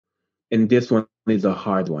And this one is a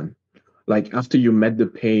hard one. Like after you met the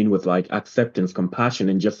pain with like acceptance, compassion,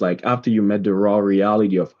 and just like after you met the raw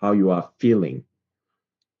reality of how you are feeling,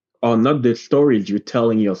 or not the stories you're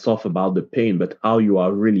telling yourself about the pain, but how you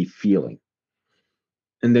are really feeling.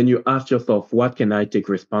 And then you ask yourself, what can I take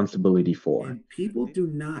responsibility for? And people do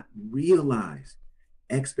not realize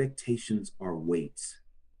expectations are weights.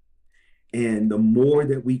 And the more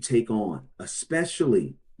that we take on,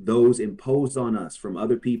 especially those imposed on us from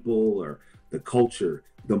other people or the culture,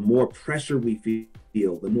 the more pressure we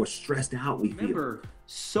feel, the more stressed out we feel. Remember,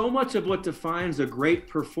 so much of what defines a great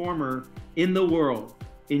performer in the world,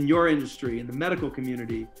 in your industry, in the medical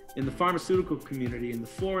community, in the pharmaceutical community, in the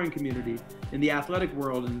flooring community, in the athletic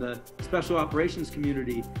world, in the special operations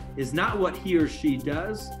community, is not what he or she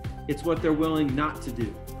does, it's what they're willing not to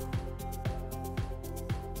do.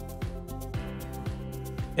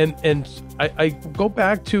 And I go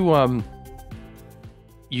back to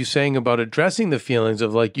you saying about addressing the feelings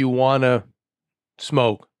of like you want to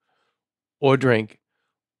smoke or drink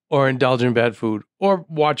or indulge in bad food or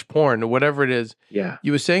watch porn or whatever it is. Yeah,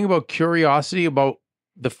 You were saying about curiosity about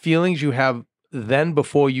the feelings you have then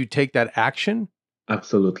before you take that action.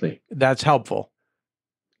 absolutely. That's helpful.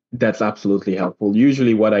 That's absolutely helpful.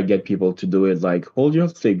 Usually, what I get people to do is like, hold your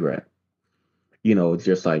cigarette.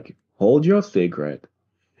 Just like, hold your cigarette.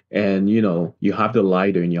 And, you have the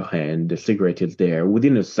lighter in your hand, the cigarette is there.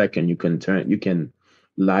 Within a second, you can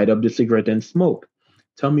light up the cigarette and smoke.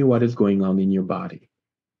 Tell me what is going on in your body.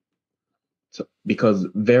 So, because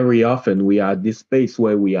very often we are at this space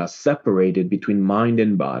where we are separated between mind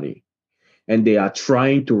and body, and they are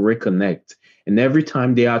trying to reconnect. And every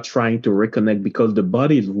time they are trying to reconnect, because the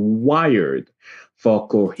body is wired for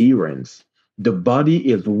coherence, the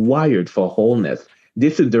body is wired for wholeness.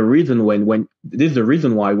 This is the reason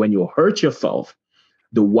why when you hurt yourself,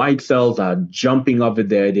 the white cells are jumping over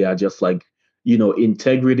there. They are just like,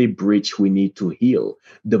 integrity breach we need to heal.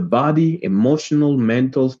 The body, emotional,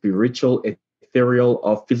 mental, spiritual, ethereal,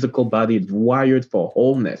 or physical body is wired for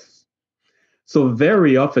wholeness. So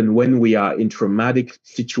very often when we are in traumatic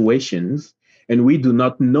situations and we do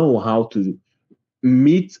not know how to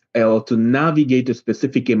meet or to navigate a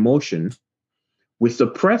specific emotion, we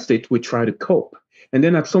suppress it, we try to cope. And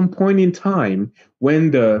then at some point in time,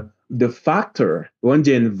 when when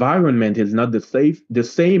the environment is not the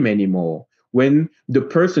same anymore, when the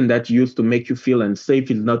person that used to make you feel unsafe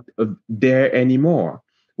is not there anymore,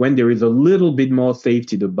 when there is a little bit more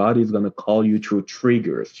safety, the body is going to call you through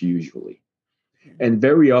triggers usually. And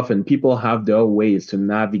very often people have their ways to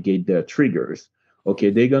navigate their triggers.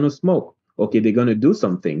 Okay, they're gonna smoke. Okay, they're gonna do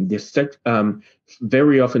something.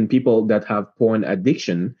 Very often people that have porn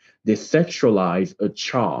addiction, they sexualize a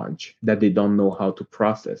charge that they don't know how to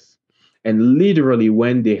process. And literally,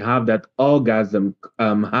 when they have that orgasm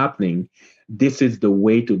happening, this is the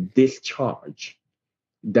way to discharge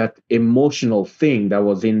that emotional thing that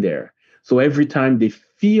was in there. So every time they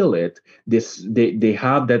feel it, they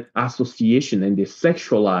have that association and they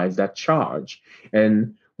sexualize that charge.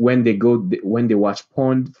 And when they watch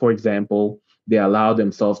porn, for example, they allow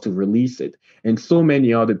themselves to release it. And so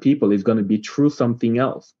many other people is going to be through something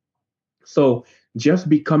else. So just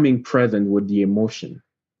becoming present with the emotion,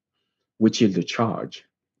 which is the charge,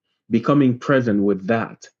 becoming present with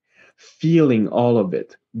that, feeling all of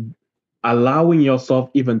it, allowing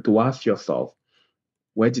yourself even to ask yourself,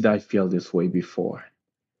 where did I feel this way before?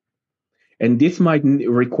 And this might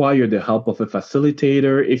require the help of a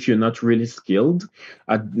facilitator if you're not really skilled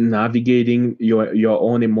at navigating your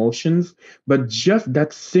own emotions. But just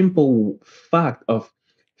that simple fact of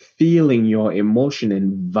feeling your emotion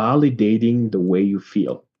and validating the way you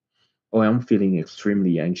feel. Oh, I'm feeling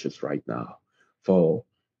extremely anxious right now for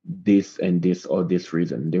this and this or this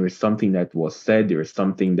reason. There is something that was said, there is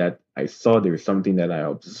something that I saw, there is something that I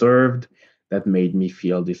observed that made me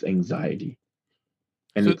feel this anxiety.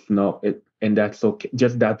 And So it's not it and that's okay.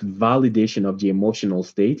 Just that validation of the emotional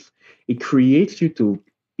states, it creates you to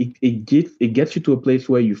it gets you to a place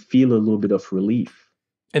where you feel a little bit of relief.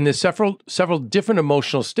 and there's several different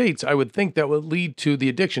emotional states I would think that would lead to the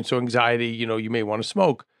addiction. So anxiety, you may want to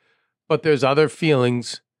smoke, but there's other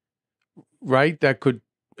feelings, right, that could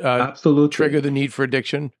Absolutely. trigger the need for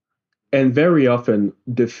addiction. And very often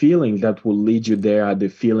the feelings that will lead you there are the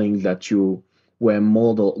feelings that you were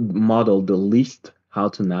modeled the least how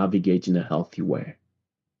to navigate in a healthy way.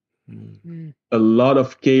 Mm. A lot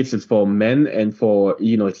of cases for men and for,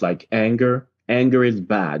 it's like anger. Anger is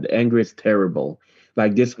bad. Anger is terrible.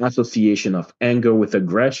 Like this association of anger with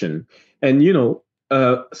aggression. And,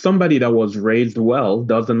 somebody that was raised well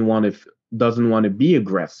doesn't want to be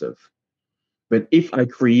aggressive. But if I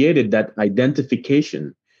created that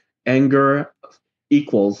identification, Anger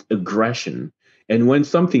equals aggression. And when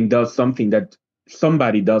somebody does something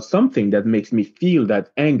that makes me feel that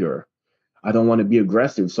anger, I don't want to be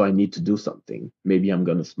aggressive, so I need to do something. Maybe I'm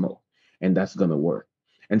going to smoke, and that's going to work.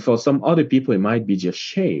 And for some other people, it might be just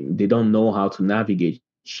shame. They don't know how to navigate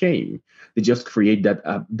shame. They just create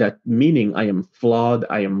that meaning. I am flawed.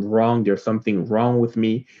 I am wrong. There's something wrong with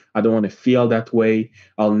me. I don't want to feel that way.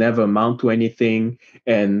 I'll never amount to anything.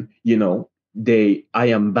 And I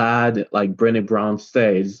am bad. Like Brené Brown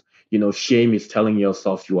says, shame is telling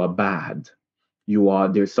yourself you are bad.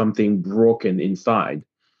 There's something broken inside,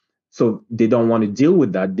 so they don't want to deal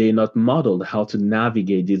with that. They're not modeled how to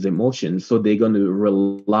navigate these emotions. So they're going to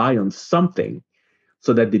rely on something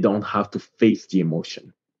so that they don't have to face the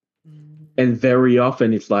emotion. And very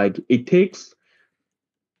often it's like it takes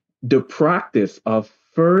the practice of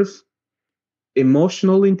first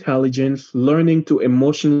emotional intelligence, learning to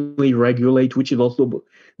emotionally regulate, which is also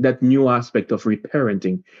that new aspect of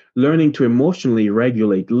reparenting, learning to emotionally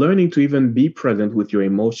regulate, learning to even be present with your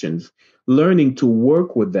emotions, learning to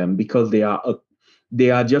work with them because they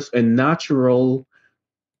are just a natural.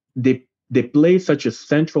 They play such a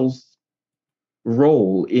central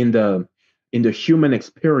role in the human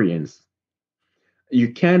experience.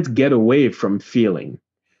 You can't get away from feeling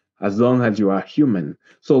as long as you are human.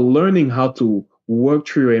 So learning how to work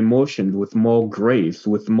through your emotions with more grace,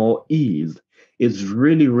 with more ease is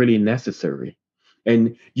really, really necessary.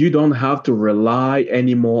 And you don't have to rely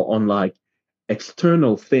anymore on like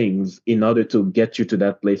external things in order to get you to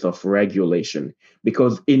that place of regulation.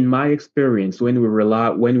 Because in my experience, when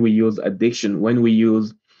we use addiction, when we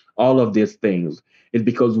use all of these things, it's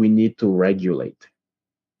because we need to regulate.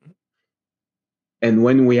 And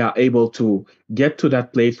when we are able to get to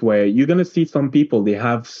that place where you're going to see some people, they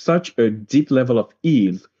have such a deep level of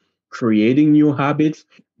ease creating new habits,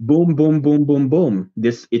 boom, boom, boom, boom, boom.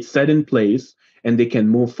 It's set in place and they can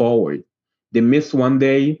move forward. They miss one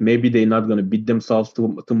day, maybe they're not going to beat themselves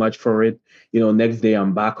too much for it. Next day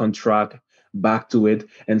I'm back on track, back to it.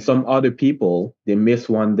 And some other people, they miss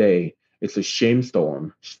one day. It's a shame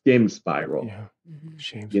storm, shame spiral. Yeah.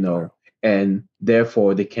 Shame you know, spiral. and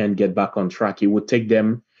therefore they can't get back on track. It would take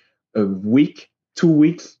them a week, 2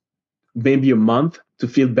 weeks, maybe a month to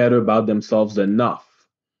feel better about themselves enough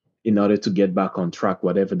in order to get back on track,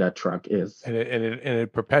 whatever that track is. And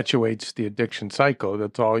it perpetuates the addiction cycle.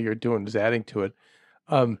 That's all you're doing is adding to it.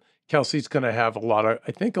 Kelsey's going to have a lot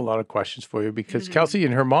of questions for you because Kelsey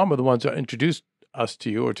and her mom are the ones that introduced us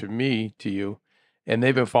to you or to me to you, and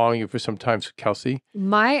they've been following you for some time. So Kelsey,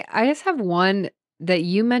 I just have one that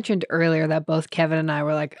you mentioned earlier that both Kevin and I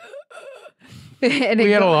were like, and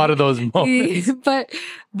we had a lot of those moments. But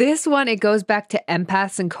this one, it goes back to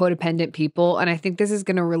empaths and codependent people. And I think this is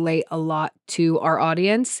going to relate a lot to our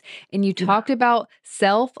audience. And you talked about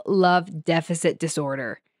self-love deficit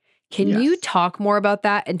disorder. Can you talk more about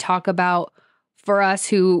that and talk about, for us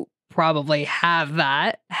who probably have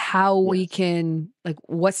that, how we can, like,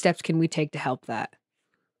 what steps can we take to help that?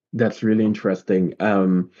 That's really interesting.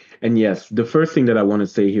 And yes, the first thing that I want to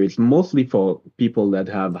say here is mostly for people that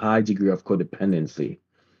have high degree of codependency.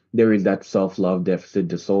 There is that self-love deficit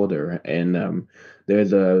disorder, and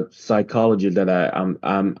there's a psychologist that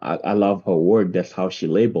I love her work. That's how she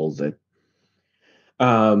labels it.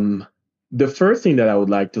 Um, the first thing that I would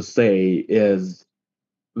like to say is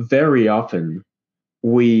very often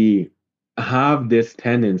we have this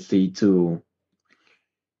tendency to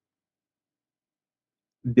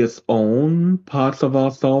disown parts of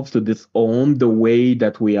ourselves, to disown the way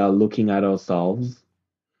that we are looking at ourselves.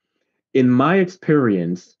 In my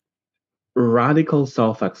experience, radical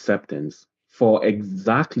self acceptance for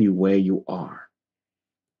exactly where you are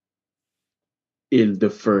is the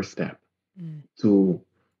first step to,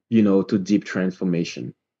 to deep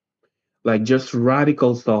transformation. Like just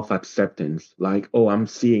radical self acceptance, like, oh, I'm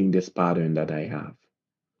seeing this pattern that I have.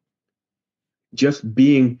 Just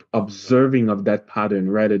being observing of that pattern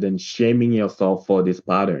rather than shaming yourself for this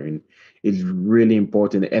pattern is really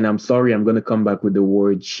important. And I'm sorry, I'm going to come back with the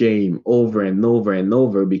word shame over and over and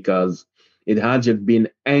over because it has just been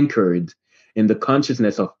anchored in the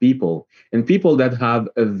consciousness of people, and people that have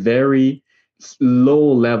a very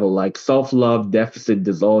low level, like self-love deficit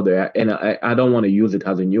disorder. And I don't want to use it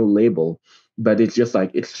as a new label, but it's just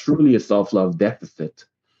like it's truly a self-love deficit.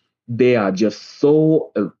 They are just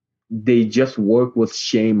so they just work with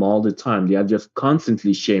shame all the time. They are just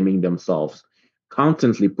constantly shaming themselves,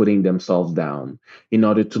 constantly putting themselves down in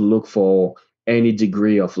order to look for any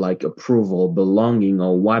degree of like approval, belonging,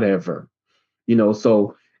 or whatever.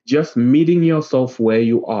 So just meeting yourself where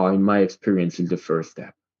you are, in my experience, is the first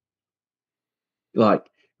step. Like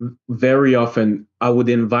Very often, I would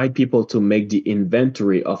invite people to make the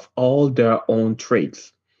inventory of all their own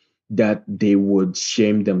traits that they would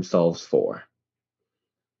shame themselves for.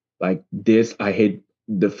 Like this, I hate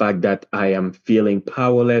the fact that I am feeling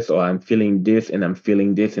powerless, or I'm feeling this, and I'm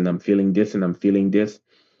feeling this, and I'm feeling this, and I'm feeling this.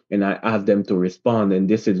 And I ask them to respond. And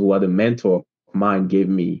this is what a mentor of mine gave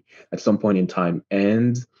me at some point in time.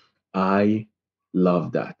 And I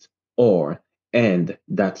love that. Or, and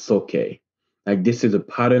that's okay. Like this is a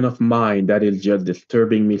pattern of mine that is just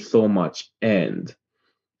disturbing me so much. And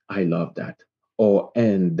I love that. Or,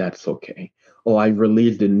 and that's okay. Or I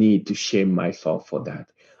release the need to shame myself for that.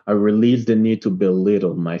 I release the need to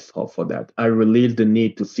belittle myself for that. I release the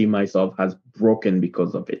need to see myself as broken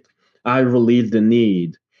because of it. I release the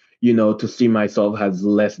need, to see myself as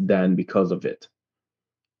less than because of it,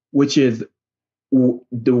 which is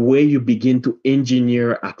the way you begin to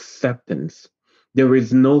engineer acceptance. There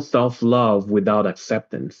is no self love without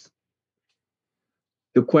acceptance.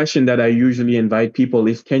 The question that I usually invite people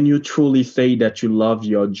is, can you truly say that you love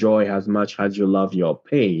your joy as much as you love your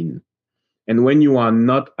pain? And when you are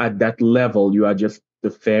not at that level, you are just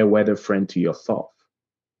a fair weather friend to yourself.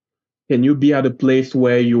 Can you be at a place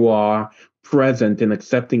where you are present and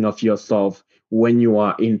accepting of yourself when you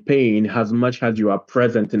are in pain as much as you are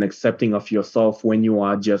present and accepting of yourself when you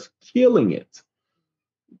are just feeling it?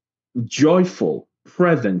 Joyful,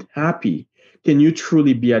 present, happy. Can you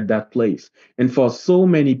truly be at that place? And for so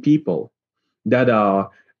many people that are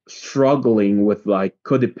struggling with like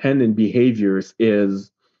codependent behaviors,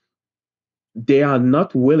 is they are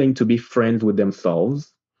not willing to be friends with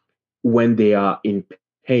themselves when they are in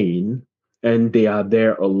pain, and they are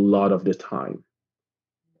there a lot of the time.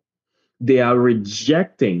 They are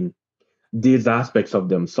rejecting these aspects of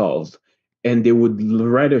themselves, and they would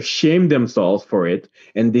rather shame themselves for it,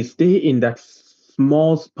 and they stay in that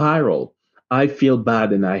small spiral. I feel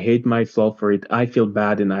bad and I hate myself for it. I feel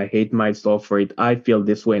bad and I hate myself for it. I feel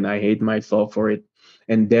this way and I hate myself for it.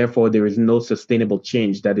 And therefore, there is no sustainable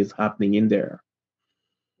change that is happening in there.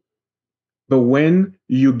 But when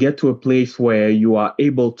you get to a place where you are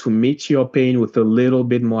able to meet your pain with a little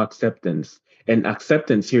bit more acceptance, and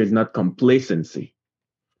acceptance here is not complacency.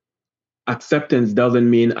 Acceptance doesn't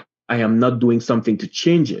mean I am not doing something to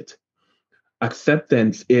change it.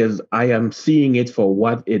 Acceptance is I am seeing it for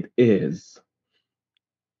what it is.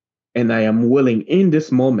 And I am willing in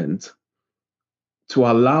this moment to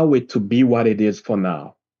allow it to be what it is for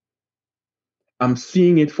now. I'm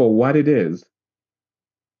seeing it for what it is.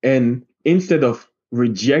 And instead of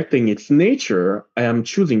rejecting its nature, I am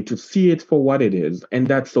choosing to see it for what it is. And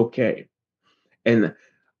that's okay. And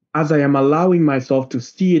as I am allowing myself to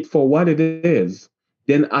see it for what it is,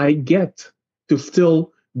 then I get to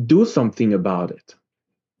still do something about it.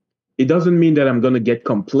 It doesn't mean that I'm going to get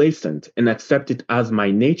complacent and accept it as my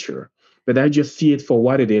nature, but I just see it for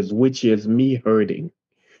what it is, which is me hurting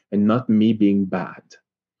and not me being bad.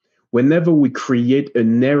 Whenever we create a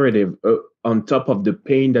narrative on top of the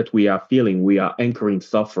pain that we are feeling, we are anchoring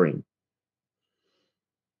suffering.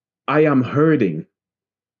 I am hurting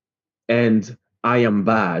and I am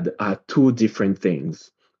bad are two different things.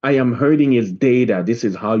 I am hurting is data. This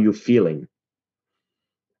is how you're feeling.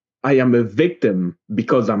 I am a victim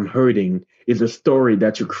because I'm hurting is a story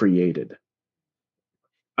that you created.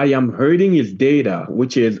 I am hurting is data,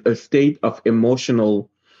 which is a state of emotional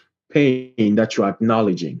pain that you're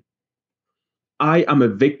acknowledging. I am a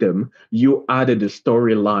victim. You added a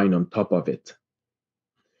storyline on top of it.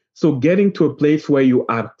 So getting to a place where you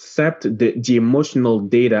accept the emotional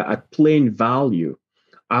data at plain value.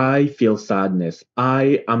 I feel sadness.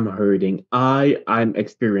 I am hurting. I'm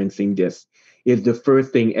experiencing this is the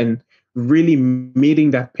first thing. And really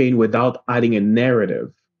meeting that pain without adding a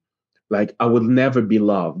narrative. Like I will never be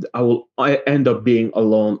loved. I end up being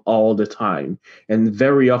alone all the time. And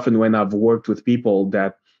very often when I've worked with people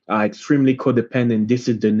that are extremely codependent, this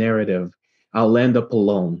is the narrative. I'll end up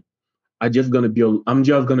alone. I'm just gonna be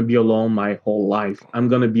alone my whole life. I'm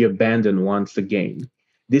gonna be abandoned once again.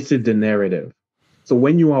 This is the narrative. So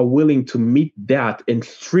when you are willing to meet that and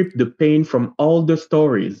strip the pain from all the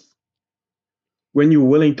stories, when you're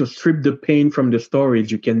willing to strip the pain from the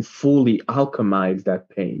stories, you can fully alchemize that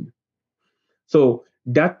pain. So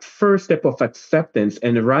that first step of acceptance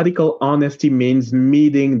and radical honesty means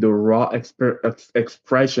meeting the raw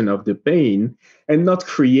expression of the pain and not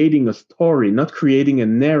creating a story, not creating a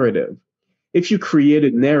narrative. If you create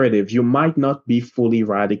a narrative, you might not be fully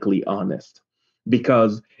radically honest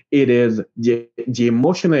because the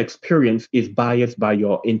emotional experience is biased by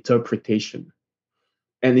your interpretation.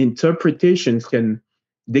 And interpretations can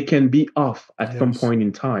be off at some Yes. point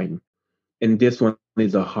in time. And this one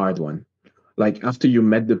is a hard one. Like after you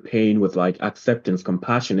met the pain with like acceptance,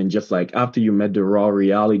 compassion, and just like after you met the raw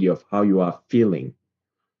reality of how you are feeling,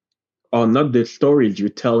 or not the stories you're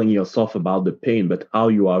telling yourself about the pain, but how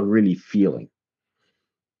you are really feeling.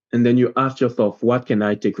 And then you ask yourself, what can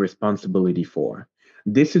I take responsibility for?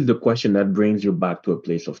 This is the question that brings you back to a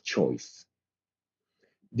place of choice.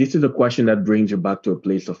 This is the question that brings you back to a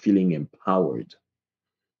place of feeling empowered.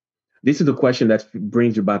 This is the question that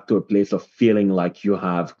brings you back to a place of feeling like you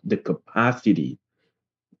have the capacity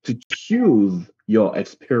to choose your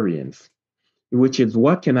experience, which is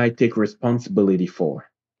what can I take responsibility for?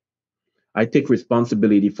 I take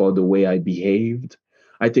responsibility for the way I behaved.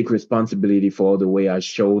 I take responsibility for the way I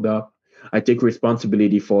showed up. I take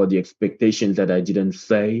responsibility for the expectations that I didn't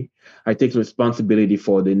say. I take responsibility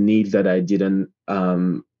for the needs that I didn't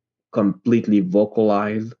completely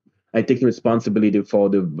vocalize. I take responsibility for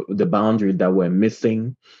the boundaries that were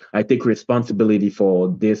missing. I take responsibility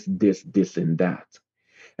for this, and that.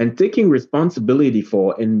 And taking responsibility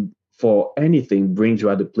for anything brings you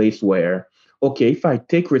at a place where, okay, if I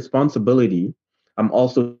take responsibility, I'm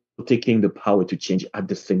also taking the power to change at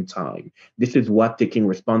the same time. This is what taking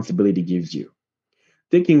responsibility gives you.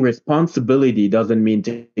 Taking responsibility doesn't mean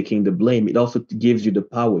taking the blame, it also gives you the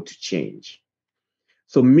power to change.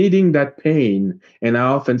 So meeting that pain, and I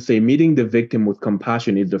often say meeting the victim with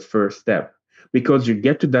compassion is the first step, because you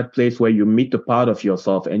get to that place where you meet the part of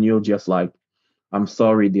yourself and you're just like, I'm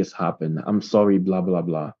sorry this happened. I'm sorry, blah, blah,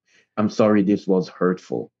 blah. I'm sorry this was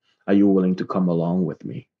hurtful. Are you willing to come along with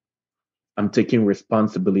me? I'm taking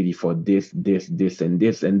responsibility for this, and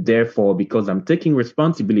this. And therefore, because I'm taking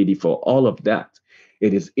responsibility for all of that,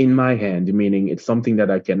 it is in my hand, meaning it's something that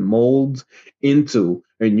I can mold into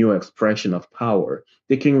a new expression of power.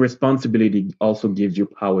 Taking responsibility also gives you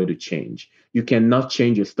power to change. You cannot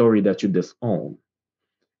change a story that you disown.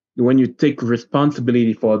 When you take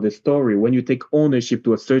responsibility for the story, when you take ownership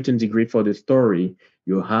to a certain degree for the story,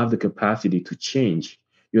 you have the capacity to change.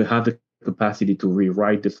 You have the capacity to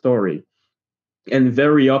rewrite the story. And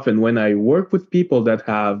very often, when I work with people that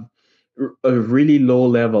have a really low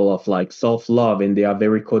level of like self love and they are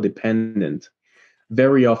very codependent,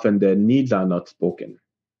 very often their needs are not spoken.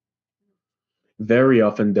 Very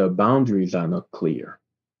often, their boundaries are not clear.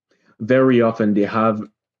 Very often, they have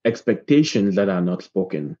expectations that are not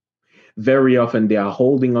spoken. Very often they are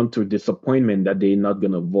holding on to disappointment that they're not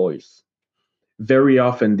going to voice. Very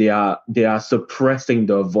often they are suppressing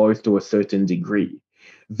their voice to a certain degree.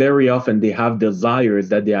 Very often they have desires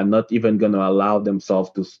that they are not even going to allow themselves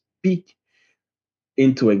to speak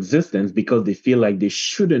into existence because they feel like they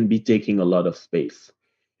shouldn't be taking a lot of space.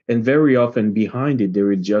 And very often behind it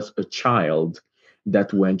there is just a child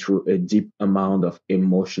that went through a deep amount of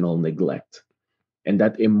emotional neglect. And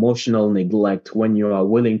that emotional neglect, when you are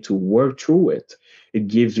willing to work through it, it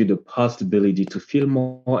gives you the possibility to feel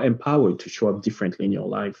more empowered to show up differently in your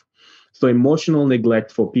life. So emotional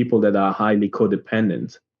neglect for people that are highly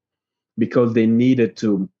codependent, because they needed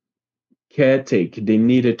to caretake, they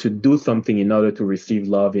needed to do something in order to receive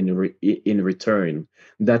love in return.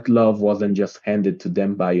 That love wasn't just handed to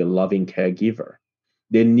them by a loving caregiver.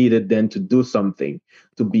 They needed then to do something,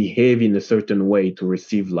 to behave in a certain way to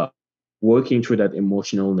receive love. Working through that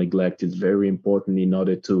emotional neglect is very important in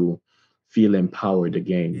order to feel empowered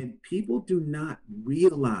again. And people do not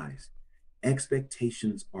realize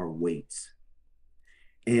expectations are weights.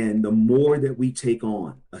 And the more that we take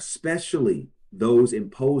on, especially those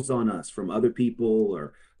imposed on us from other people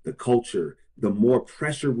or the culture, the more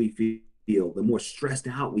pressure we feel, the more stressed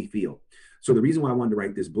out we feel. So the reason why I wanted to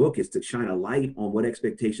write this book is to shine a light on what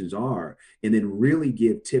expectations are and then really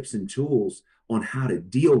give tips and tools on how to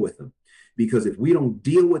deal with them. Because if we don't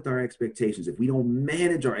deal with our expectations, if we don't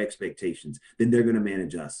manage our expectations, then they're going to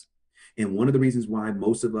manage us. And one of the reasons why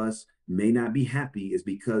most of us may not be happy is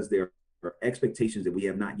because there are expectations that we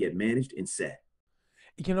have not yet managed and set.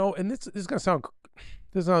 And this is gonna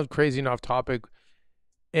sound crazy and off topic.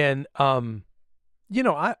 And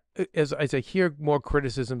I as I hear more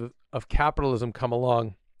criticism of capitalism come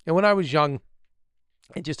along, and when I was young,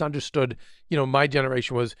 I just understood, my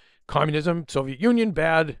generation was communism, Soviet Union,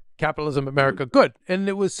 bad, capitalism, America, good. And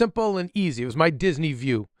it was simple and easy. It was my Disney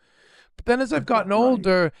view. But then as I've gotten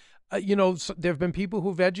older, there have been people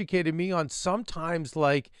who've educated me on sometimes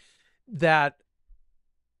like that,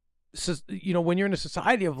 when you're in a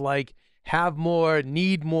society of like, have more,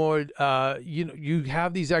 need more, you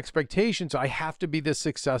have these expectations. I have to be this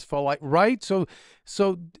successful, like, right? So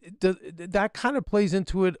that kind of plays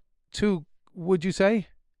into it too, would you say?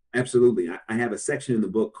 Absolutely. I have a section in the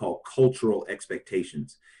book called Cultural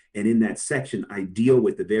Expectations. And in that section, I deal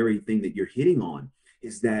with the very thing that you're hitting on,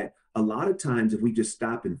 is that a lot of times if we just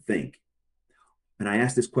stop and think, And I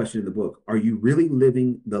asked this question in the book, are you really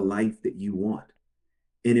living the life that you want?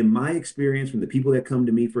 And in my experience, from the people that come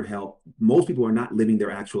to me for help, most people are not living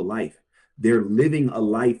their actual life. They're living a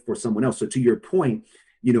life for someone else. So to your point,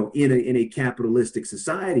 in a capitalistic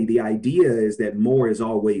society, the idea is that more is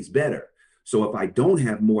always better. So if I don't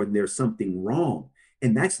have more, then there's something wrong.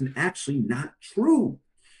 And that's actually not true.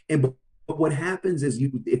 And but what happens is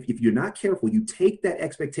if you're not careful, you take that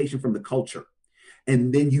expectation from the culture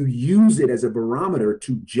and then you use it as a barometer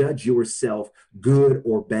to judge yourself good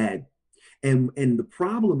or bad. And the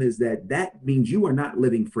problem is that means you are not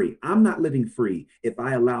living free. I'm not living free if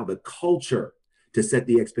I allow the culture to set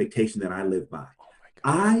the expectation that I live by.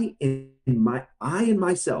 I and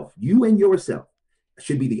myself, you and yourself,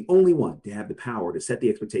 should be the only one to have the power to set the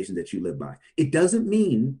expectations that you live by. It doesn't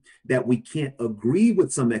mean that we can't agree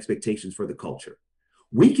with some expectations for the culture.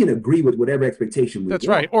 We can agree with whatever expectation we That's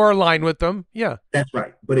want. right. Or align with them. Yeah. That's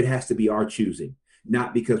right. But it has to be our choosing,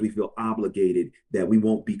 not because we feel obligated that we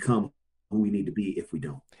won't become who we need to be if we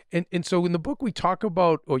don't. And so in the book we talk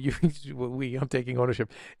about, or I'm taking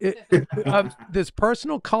ownership, this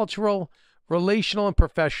personal, cultural, relational, and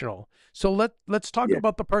professional. So let's talk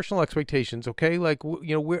about the personal expectations, okay? Like,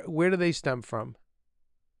 where do they stem from?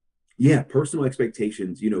 Yeah, personal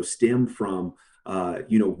expectations, stem from,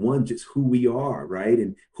 one, just who we are, right?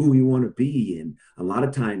 And who we want to be. And a lot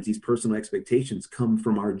of times these personal expectations come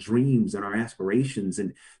from our dreams and our aspirations.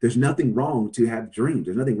 And there's nothing wrong to have dreams.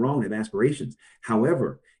 There's nothing wrong to have aspirations.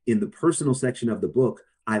 However, in the personal section of the book,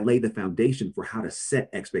 I lay the foundation for how to set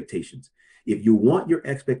expectations. If you want your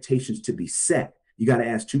expectations to be set, you got to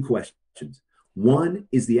ask two questions. One,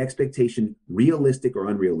 is the expectation realistic or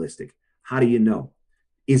unrealistic? How do you know?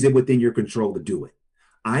 Is it within your control to do it?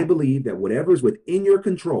 I believe that whatever is within your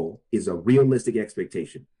control is a realistic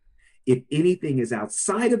expectation. If anything is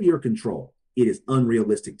outside of your control, it is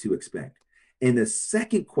unrealistic to expect. And the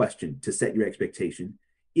second question to set your expectation,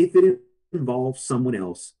 if it involves someone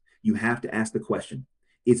else, you have to ask the question,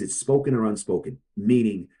 is it spoken or unspoken?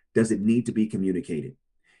 Meaning, does it need to be communicated?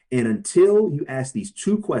 And until you ask these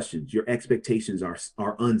two questions, your expectations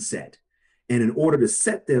are unset. And in order to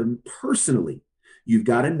set them personally, you've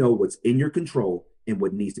got to know what's in your control and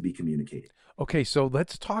what needs to be communicated. Okay, so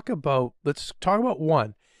let's talk about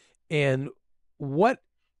one. And can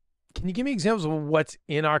you give me examples of what's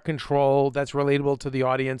in our control that's relatable to the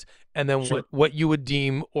audience, and then Sure. what you would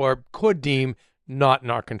deem or could deem not in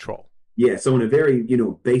our control? Yeah, so in a very,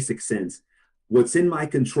 basic sense, what's in my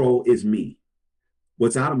control is me.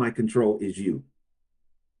 What's out of my control is you.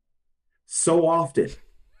 So often,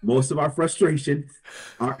 most of our frustration,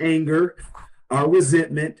 our anger, our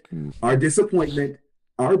resentment, our disappointment,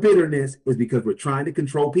 our bitterness is because we're trying to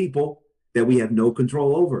control people that we have no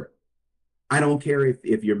control over. I don't care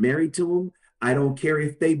if you're married to them. I don't care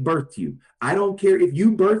if they birthed you. I don't care if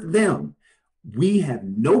you birthed them. We have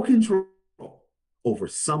no control over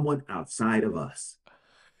someone outside of us.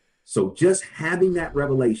 So just having that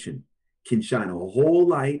revelation can shine a whole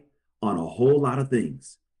light on a whole lot of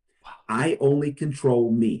things. I only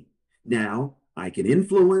control me. Now, I can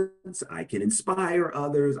influence, I can inspire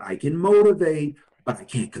others, I can motivate, but I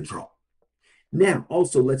can't control. Now,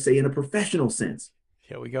 also, let's say in a professional sense.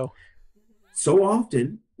 Here we go. So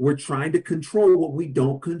often, we're trying to control what we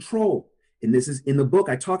don't control. And this is in the book,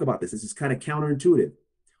 I talk about this. This is kind of counterintuitive.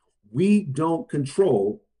 We don't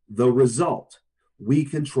control the result. We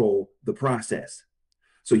control the process.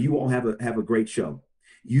 So you all have a great show.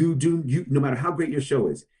 No matter how great your show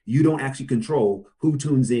is, you don't actually control who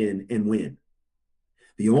tunes in and when.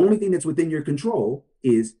 The only thing that's within your control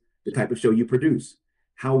is the type of show you produce,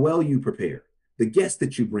 how well you prepare, the guests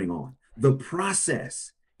that you bring on. The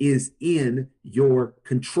process is in your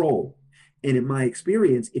control. And in my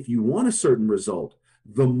experience, if you want a certain result,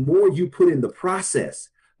 the more you put in the process,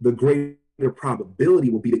 the greater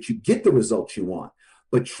probability will be that you get the results you want.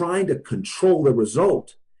 But trying to control the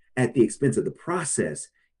result at the expense of the process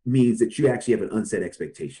means that you actually have an unset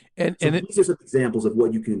expectation. And these are some examples of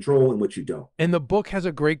what you can control and what you don't. And the book has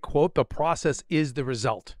a great quote: "The process is the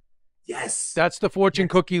result." Yes. That's the fortune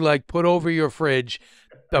cookie, like put over your fridge.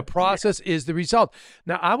 The process is the result.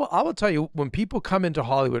 Now, I will tell you, when people come into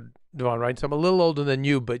Hollywood, Devon, right? So I'm a little older than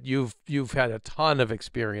you, but you've had a ton of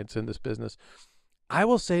experience in this business. I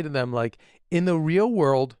will say to them, like, in the real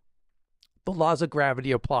world, the laws of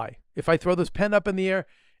gravity apply. If I throw this pen up in the air,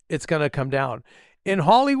 it's going to come down. In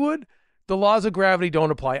Hollywood, the laws of gravity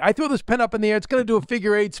don't apply. I throw this pen up in the air, it's going to do a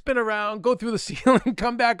figure eight, spin around, go through the ceiling,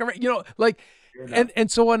 come back around,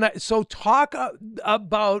 so talk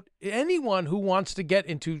about anyone who wants to get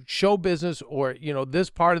into show business or, this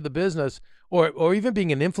part of the business or even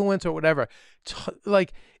being an influencer or whatever.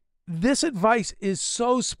 this advice is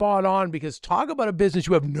so spot on, because talk about a business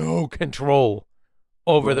you have no control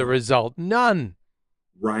over the result. None.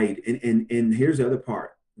 Right. And here's the other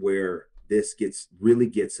part where this really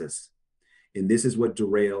gets us. And this is what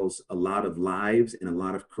derails a lot of lives and a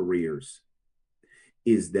lot of careers,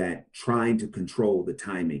 is that trying to control the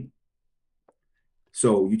timing.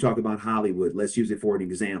 So you talk about Hollywood. Let's use it for an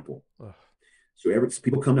example. Ugh. So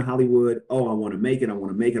people come to Hollywood. Oh, I want to make it. I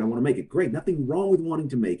want to make it. I want to make it. Great. Nothing wrong with wanting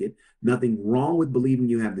to make it. Nothing wrong with believing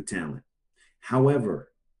you have the talent.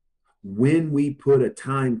 However, when we put a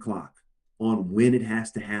time clock on when it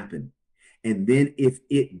has to happen, and then if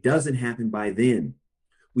it doesn't happen by then,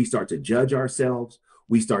 we start to judge ourselves.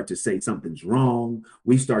 We start to say something's wrong.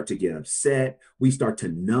 We start to get upset. We start to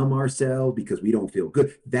numb ourselves because we don't feel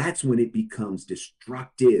good. That's when it becomes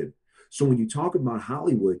destructive. So when you talk about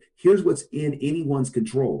Hollywood, here's what's in anyone's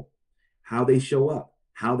control: how they show up,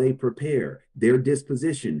 how they prepare, their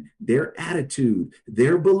disposition, their attitude,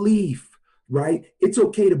 their belief, right? It's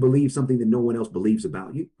okay to believe something that no one else believes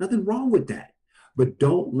about you. Nothing wrong with that. But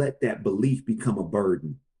don't let that belief become a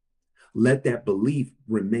burden. Let that belief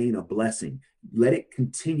remain a blessing. Let it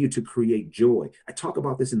continue to create joy. I talk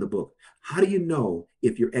about this in the book. How do you know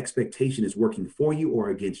if your expectation is working for you or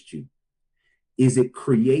against you? Is it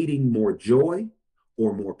creating more joy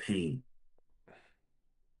or more pain?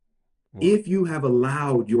 Wow. If you have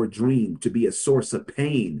allowed your dream to be a source of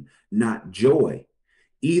pain, not joy,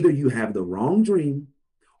 either you have the wrong dream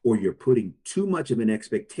or you're putting too much of an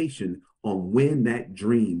expectation on when that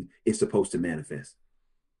dream is supposed to manifest.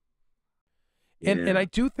 And I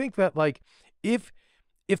do think that, like, if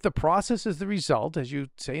the process is the result, as you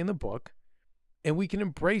say in the book, and we can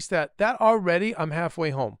embrace that already, I'm halfway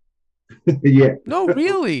home. Yeah. No,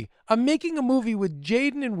 really. I'm making a movie with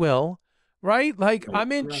Jaden and Will, right? Like,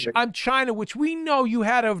 I'm China, which we know you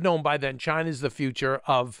had to have known by then. China's the future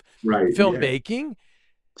of filmmaking. Yeah.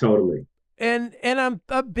 Totally. And I'm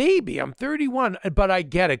a baby. I'm 31, but I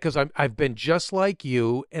get it, because I've been just like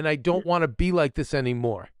you, and I don't want to be like this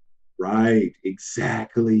anymore. Right,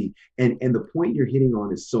 exactly. And the point you're hitting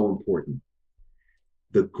on is so important.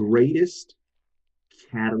 The greatest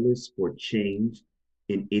catalyst for change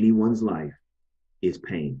in anyone's life is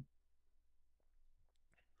pain.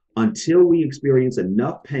 Until we experience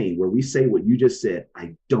enough pain where we say what you just said,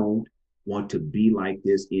 I don't want to be like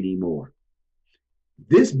this anymore.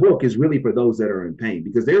 This book is really for those that are in pain,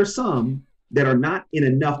 because there are some that are not in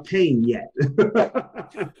enough pain yet.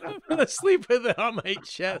 I'm gonna sleep with it on my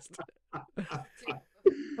chest.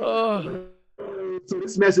 Oh. So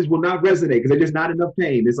this message will not resonate because there's just not enough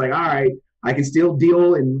pain. It's like, all right, I can still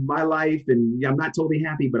deal in my life, and I'm not totally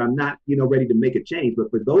happy, but I'm not, ready to make a change. But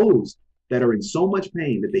for those that are in so much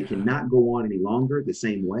pain that they cannot go on any longer the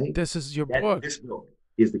same way, this is your book. This book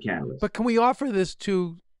is the catalyst. But can we offer this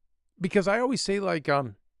to? Because I always say, like,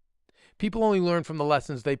 people only learn from the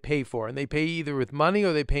lessons they pay for, and they pay either with money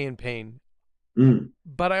or they pay in pain.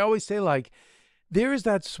 But I always say, like, there is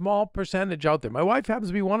that small percentage out there. My wife happens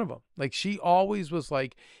to be one of them. Like, she always was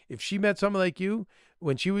like, if she met someone like you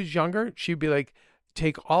when she was younger, she'd be like,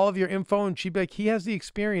 take all of your info, and she'd be like, he has the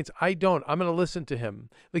experience. I don't. I'm going to listen to him.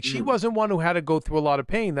 Like, she wasn't one who had to go through a lot of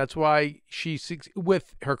pain. That's why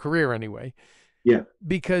with her career anyway. Yeah.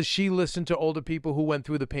 Because she listened to older people who went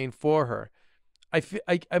through the pain for her.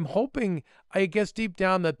 I'm hoping, I guess deep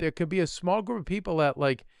down, that there could be a small group of people that,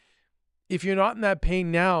 like, if you're not in that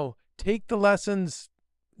pain now, take the lessons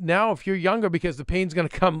now if you're younger, because the pain's going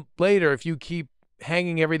to come later if you keep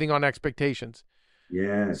hanging everything on expectations.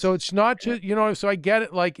 Yeah. So it's not just, so I get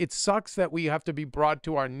it. Like, it sucks that we have to be brought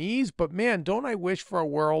to our knees, but man, don't I wish for a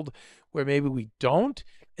world where maybe we don't?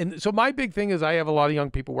 And so my big thing is, I have a lot of young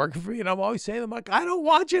people working for me, and I'm always saying to them, like, I don't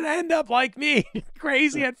want you to end up like me,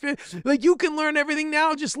 crazy at 50. Like, you can learn everything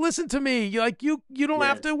now. Just listen to me. You don't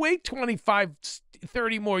have to wait 25,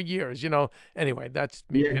 30 more years, Anyway, that's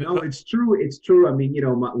me. Yeah, no, it's true. It's true. I mean,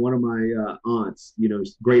 one of my aunts,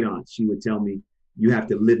 great aunts, she would tell me, you have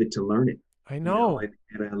to live it to learn it. I know.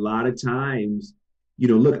 And a lot of times,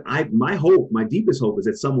 look, my deepest hope is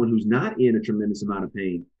that someone who's not in a tremendous amount of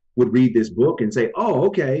pain would read this book and say, oh,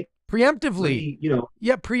 okay. Preemptively.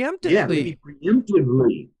 Preemptively. Yeah, maybe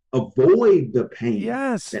preemptively avoid the pain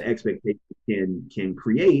that expectation can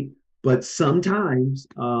create. But sometimes,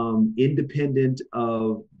 independent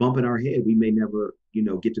of bumping our head, we may never,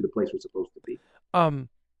 get to the place we're supposed to be.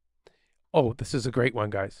 Oh, this is a great one,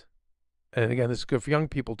 guys. And again, this is good for young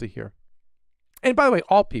people to hear. And by the way,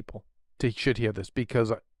 all people should hear this,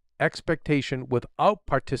 because expectation without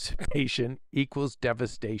participation equals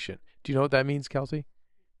devastation. Do you know what that means, Kelsey?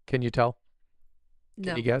 Can you tell? No.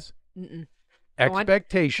 Can you guess? Mm-mm.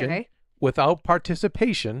 Expectation without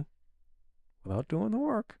participation without doing the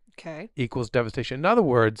work Okay. equals devastation. In other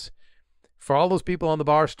words, for all those people on the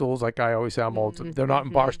bar stools, like I always say, I'm old. They're not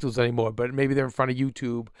in bar stools anymore, but maybe they're in front of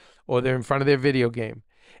YouTube or they're in front of their video game,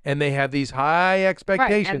 and they have these high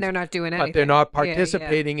expectations, Right, and they're not doing anything. but they're not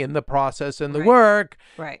participating in the process and the work.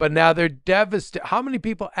 Right. But now they're devastated. How many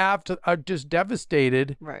people are just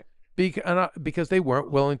devastated? Right. Because they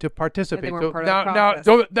weren't willing to participate. They weren't part now, of the process.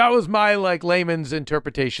 so that was my like layman's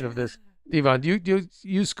interpretation of this. Devon,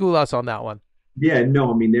 you school us on that one. Yeah,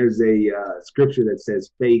 no, I mean, there's a scripture that says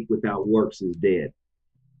faith without works is dead.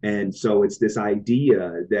 And so it's this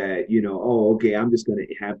idea that, oh, okay, I'm just going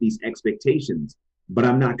to have these expectations, but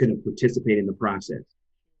I'm not going to participate in the process.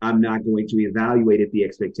 I'm not going to evaluate if the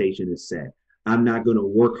expectation is set. I'm not going to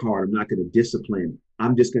work hard. I'm not going to discipline.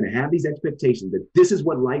 I'm just going to have these expectations that this is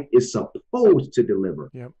what life is supposed to deliver.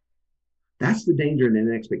 Yep. That's the danger in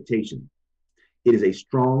an expectation. It is a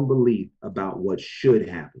strong belief about what should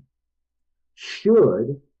happen.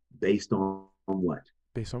 Should, based on what?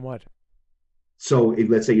 Based on what? So if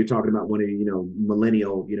let's say you're talking about one of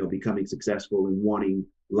millennial, becoming successful and wanting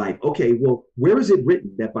life. Okay, well, where is it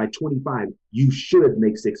written that by 25 you should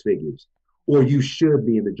make six figures, or you should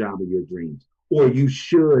be in the job of your dreams, or you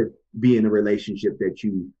should be in a relationship that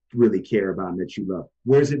you really care about and that you love?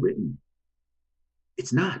 Where is it written?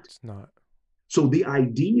 It's not. It's not. So the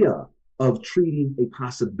idea of treating a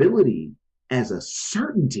possibility as a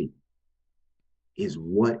certainty is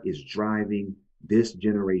what is driving this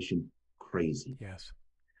generation crazy. Yes.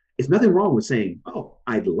 It's nothing wrong with saying, oh,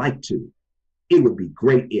 I'd like to. It would be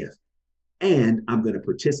great if. And I'm going to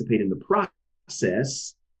participate in the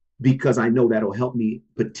process because I know that'll help me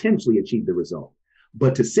potentially achieve the result.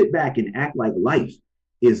 But to sit back and act like life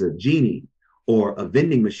is a genie or a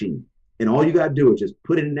vending machine, and all you got to do is just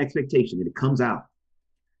put in an expectation and it comes out.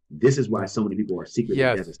 This is why so many people are secretly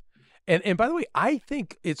devastated. And by the way, I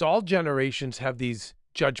think it's all generations have these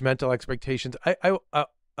judgmental expectations. I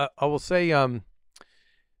will say,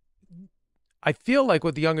 I feel like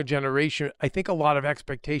with the younger generation, I think a lot of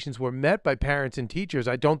expectations were met by parents and teachers.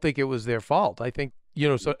 I don't think it was their fault. I think,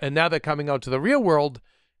 so, and now they're coming out to the real world.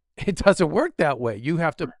 It doesn't work that way. You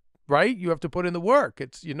have to, right? You have to put in the work.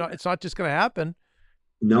 It's not just going to happen.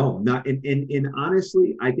 No, not. And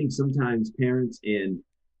honestly, I think sometimes parents and,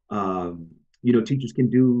 teachers can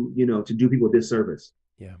do, to do people a disservice.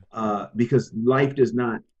 Yeah. Because life does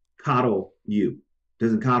not coddle you,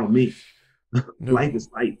 doesn't coddle me. No. Life is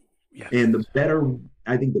life. Yes. And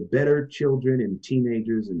I think the better children and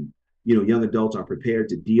teenagers and, young adults are prepared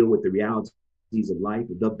to deal with the realities of life,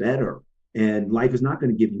 the better. And life is not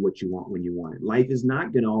going to give you what you want when you want it. Life is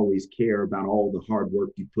not going to always care about all the hard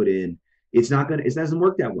work you put in. It doesn't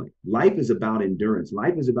work that way. Life is about endurance.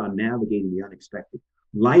 Life is about navigating the unexpected.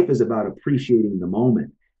 Life is about appreciating the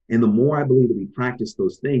moment. And the more I believe that we practice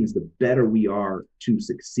those things, the better we are to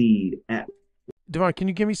succeed at. Devon, can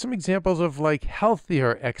you give me some examples of like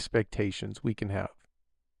healthier expectations we can have?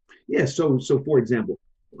 Yeah. So for example,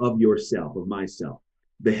 of yourself, of myself,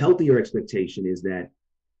 the healthier expectation is that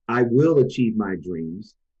I will achieve my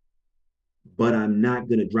dreams, but I'm not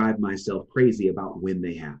going to drive myself crazy about when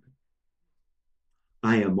they happen.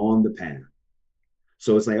 I am on the path.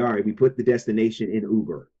 So it's like, all right, we put the destination in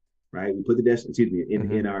Uber, right? We put the destination,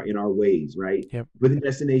 in our ways, right? Yep. Put the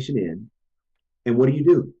destination in, and what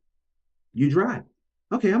do? You drive.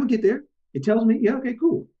 Okay, I'm gonna get there. It tells me, yeah, okay,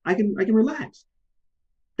 cool. I can relax.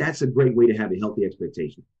 That's a great way to have a healthy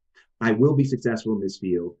expectation. I will be successful in this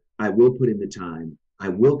field. I will put in the time. I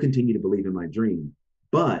will continue to believe in my dream,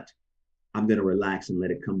 but I'm gonna relax and let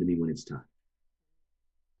it come to me when it's time.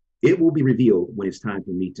 It will be revealed when it's time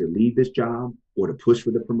for me to leave this job or to push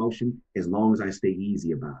for the promotion, as long as I stay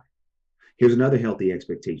easy about it. Here's another healthy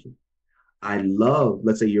expectation.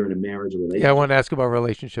 Let's say you're in a marriage or relationship. Yeah, I want to ask about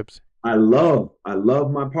relationships. I love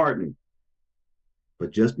my partner.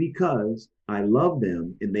 But just because I love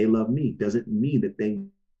them and they love me doesn't mean that they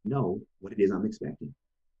know what it is I'm expecting.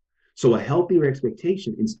 So a healthier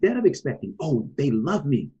expectation, instead of expecting, oh, they love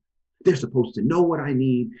me, they're supposed to know what I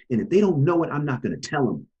need. And if they don't know it, I'm not going to tell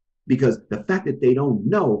them. Because the fact that they don't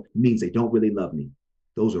know means they don't really love me.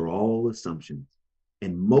 Those are all assumptions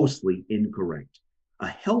and mostly incorrect. A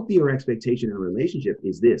healthier expectation in a relationship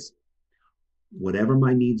is this: whatever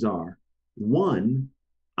my needs are, 1,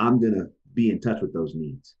 I'm going to be in touch with those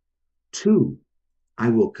needs. 2, I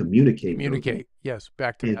will communicate. Yes,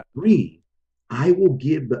 back to and that. 3, I will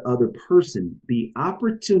give the other person the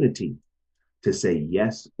opportunity to say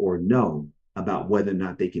yes or no about whether or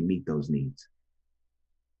not they can meet those needs.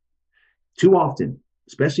 Too often,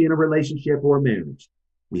 especially in a relationship or a marriage,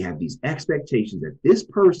 we have these expectations that this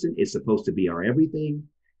person is supposed to be our everything.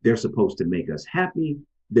 They're supposed to make us happy.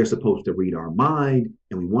 they're supposed to read our mind.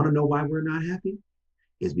 And we want to know why we're not happy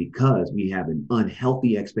is because we have an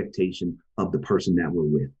unhealthy expectation of the person that we're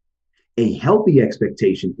with. A healthy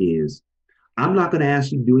expectation is, I'm not going to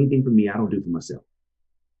ask you to do anything for me I don't do for myself.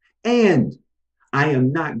 And I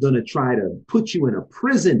am not going to try to put you in a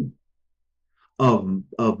prison of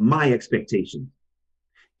my expectations.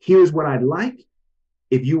 Here's what I'd like.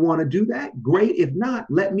 If you want to do that, great. If not,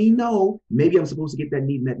 let me know. Maybe I'm supposed to get that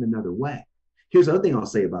need met in another way. Here's the other thing I'll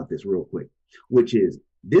say about this real quick, which is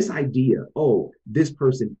this idea, oh, this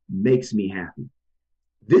person makes me happy.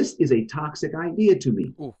 This is a toxic idea to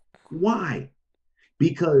me. Ooh. Why?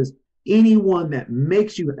 Because anyone that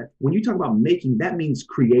makes you, when you talk about making, that means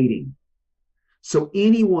creating. So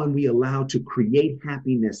anyone we allow to create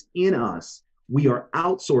happiness in us, we are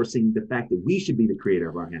outsourcing the fact that we should be the creator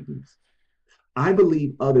of our happiness. I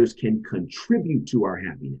believe others can contribute to our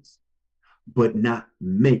happiness, but not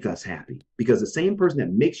make us happy. Because the same person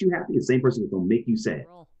that makes you happy is the same person that's going to make you sad.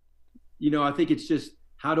 You know, I think it's just,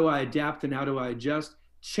 how do I adapt and how do I adjust?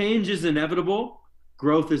 Change is inevitable.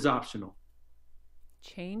 Growth is optional.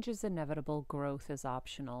 Change is inevitable. Growth is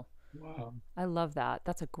optional. Wow. I love that.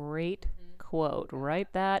 That's a great quote.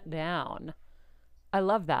 Write that down. I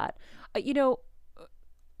love that. You know,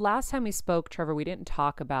 last time we spoke, Trevor, we didn't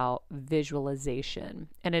talk about visualization,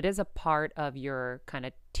 and it is a part of your kind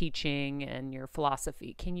of teaching and your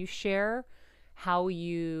philosophy. Can you share how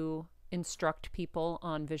you instruct people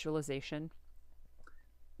on visualization?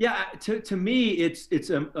 Yeah, to me, it's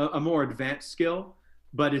a more advanced skill,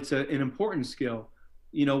 but it's an important skill.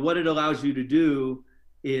 You know, what it allows you to do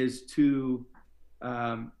is to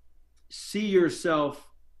see yourself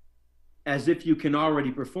as if you can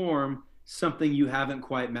already perform something you haven't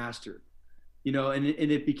quite mastered. You know, and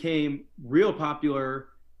it became real popular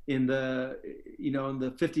in the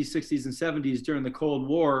 50s, 60s, and 70s during the Cold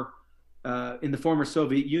War in the former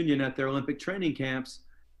Soviet Union at their Olympic training camps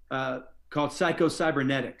called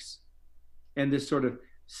psycho-cybernetics. And this sort of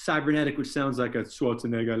cybernetic, which sounds like a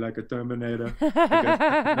Schwarzenegger, like a Terminator,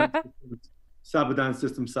 Sabadan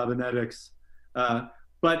system cybernetics.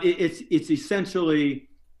 But it's essentially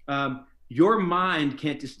your mind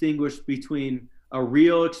can't distinguish between a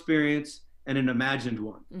real experience and an imagined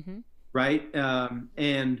one, right?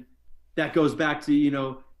 And that goes back to, you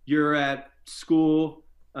know, you're at school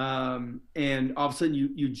and all of a sudden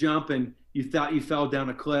you jump and you thought you fell down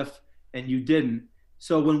a cliff and you didn't.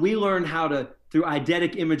 So when we learn how to, through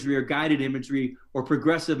eidetic imagery or guided imagery or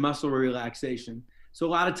progressive muscle relaxation, so a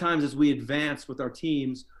lot of times as we advance with our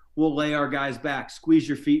teams, we'll lay our guys back, squeeze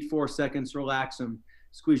your feet 4 seconds, relax them,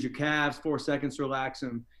 squeeze your calves 4 seconds, relax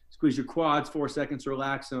them, squeeze your quads 4 seconds,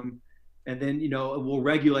 relax them. And then, you know, we'll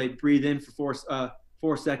regulate, breathe in for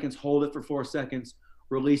 4 seconds, hold it for 4 seconds,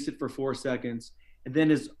 release it for 4 seconds. And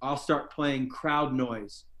then as I'll start playing crowd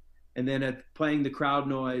noise, and then at playing the crowd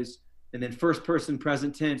noise, and then first person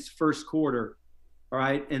present tense, first quarter, all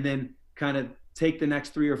right? And then kind of take the next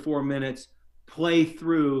 3 or 4 minutes, play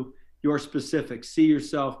through your specifics, see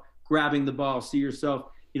yourself grabbing the ball, see yourself,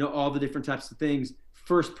 you know, all the different types of things,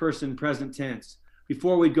 first person present tense.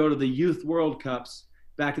 Before we go to the Youth World Cups,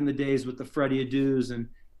 back in the days with the Freddie Adu's and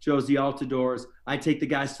Josie Altidores, I'd take the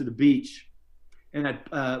guys to the beach and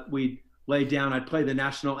we'd lay down, I'd play the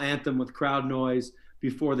national anthem with crowd noise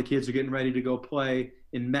before the kids are getting ready to go play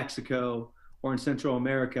in Mexico or in Central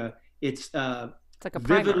America. It's like a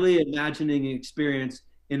vividly imagining an experience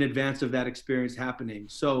in advance of that experience happening.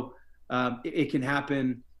 So it can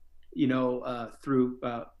happen, you know, through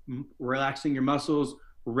relaxing your muscles,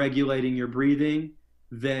 regulating your breathing,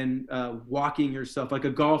 then walking yourself like a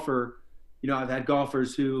golfer. You know, I've had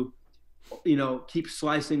golfers who, you know, keep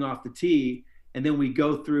slicing off the tee, and then we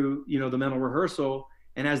go through, you know, the mental rehearsal,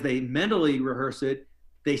 and as they mentally rehearse it,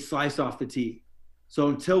 they slice off the tee. So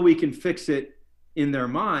until we can fix it in their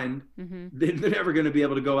mind, they're never going to be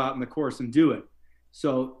able to go out in the course and do it.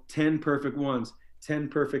 So 10 perfect ones, 10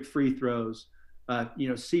 perfect free throws. You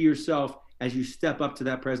know, see yourself as you step up to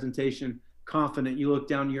that presentation, confident. You look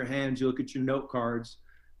down at your hands, you look at your note cards,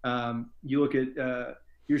 you look at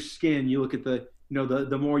your skin, you look at the, you know,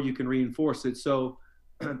 the more you can reinforce it. So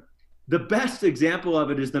the best example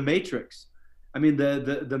of it is The Matrix. I mean,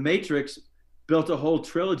 the Matrix built a whole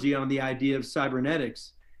trilogy on the idea of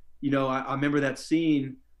cybernetics. You know, I remember that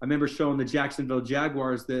scene. I remember showing the Jacksonville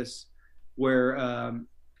Jaguars this, where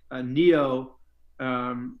Neo,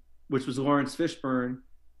 which was Lawrence Fishburne,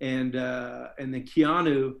 and then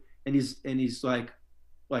Keanu, and he's like,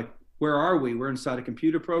 where are we? We're inside a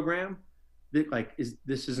computer program.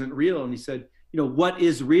 This isn't real? And he said, you know, what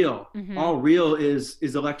is real? All real is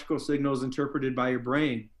electrical signals interpreted by your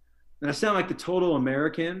brain. And I sound like the total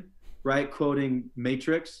American, right? Quoting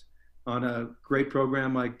Matrix on a great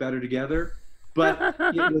program like Better Together. But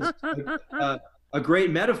it was a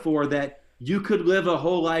great metaphor that you could live a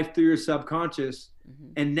whole life through your subconscious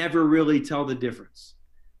and never really tell the difference.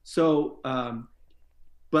 So,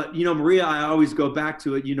 but Maria, I always go back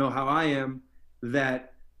to it. You know how I am,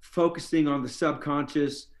 that focusing on the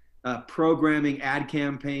subconscious, programming ad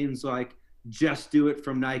campaigns like Just Do It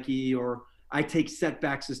from Nike, or I take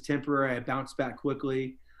setbacks as temporary, I bounce back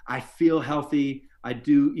quickly, I feel healthy, I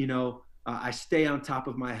do, I stay on top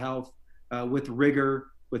of my health with rigor,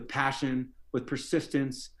 with passion, with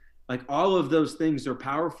persistence. Like all of those things are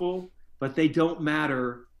powerful, but they don't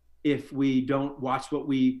matter if we don't watch what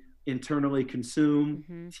we internally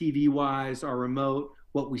consume, TV wise, our remote,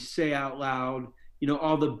 what we say out loud,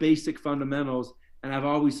 all the basic fundamentals. And I've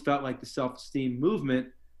always felt like the self-esteem movement,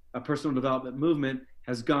 a personal development movement,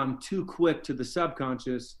 has gone too quick to the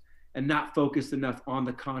subconscious and not focused enough on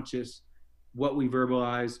the conscious, what we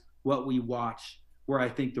verbalize, what we watch, where I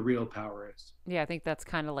think the real power is. Yeah, I think that's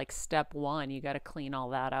kind of like step one. You got to clean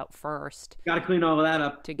all that out first. Got to clean all of that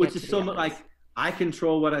up, which is so much like I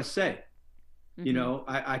control what I say.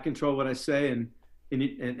 I control what I say,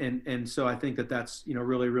 and so I think that's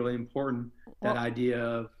really, really important. That idea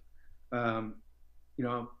of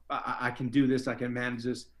I can do this, I can manage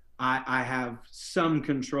this. I have some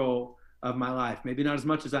control of my life. Maybe not as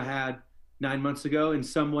much as I had 9 months ago in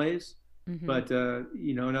some ways, but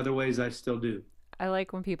in other ways I still do. I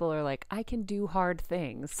like when people are like, I can do hard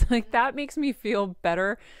things. Like that makes me feel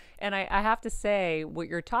better. And I have to say, what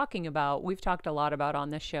you're talking about, we've talked a lot about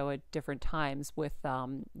on this show at different times with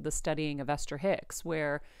the studying of Esther Hicks,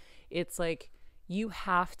 where it's like you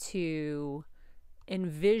have to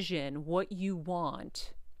envision what you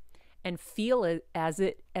want and feel it as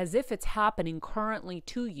if it's happening currently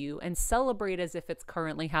to you, and celebrate as if it's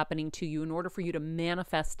currently happening to you in order for you to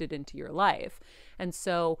manifest it into your life. And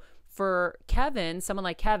so for Kevin, someone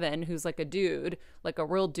like Kevin, who's like a dude, like a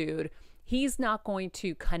real dude, he's not going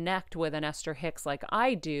to connect with an Esther Hicks like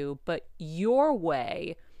I do, but your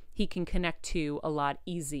way he can connect to a lot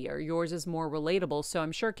easier. Yours is more relatable. So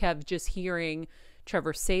I'm sure, Kev, just hearing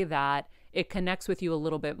Trevor say that, it connects with you a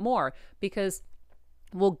little bit more, because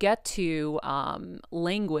we'll get to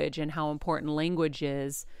language and how important language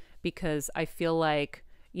is, because I feel like,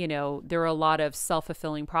 there are a lot of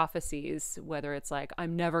self-fulfilling prophecies, whether it's like,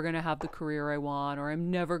 I'm never going to have the career I want, or I'm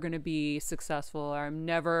never going to be successful, or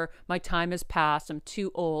my time is past, I'm too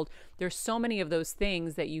old. There's so many of those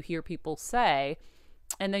things that you hear people say,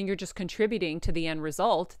 and then you're just contributing to the end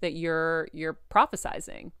result that you're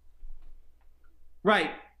prophesizing.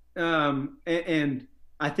 Right. And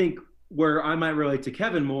I think where I might relate to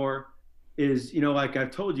Kevin more is, like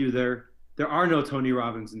I've told you, there are no Tony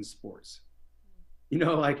Robbins in sports.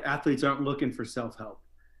 Like athletes aren't looking for self-help.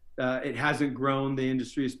 It hasn't grown the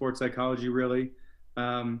industry of sports psychology really,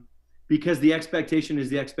 because the expectation is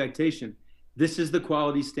the expectation. This is the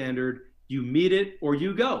quality standard. You meet it or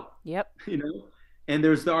you go. Yep. And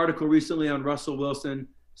there's the article recently on Russell Wilson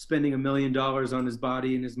spending $1 million on his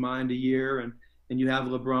body and his mind a year, and you have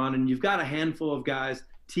LeBron, and you've got a handful of guys,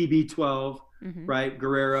 TB12, right?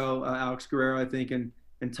 Guerrero, Alex Guerrero, I think, and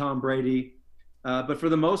Tom Brady. But for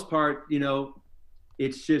the most part,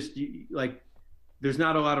 it's just like there's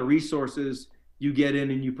not a lot of resources. You get in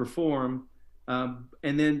and you perform, and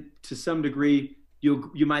then to some degree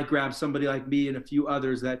you might grab somebody like me and a few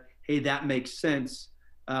others that, hey, that makes sense,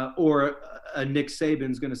 or a Nick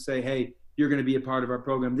Saban's going to say, hey, you're going to be a part of our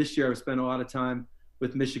program. This year I've spent a lot of time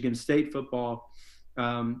with Michigan State football,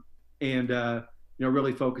 and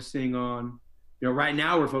really focusing on, right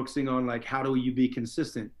now we're focusing on like, how do you be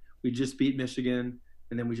consistent? We just beat Michigan,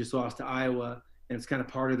 and then we just lost to Iowa. And it's kind of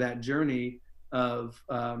part of that journey of,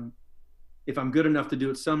 if I'm good enough to do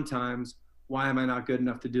it sometimes, why am I not good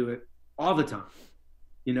enough to do it all the time?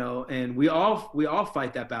 And we all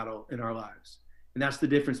fight that battle in our lives. And that's the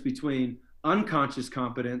difference between unconscious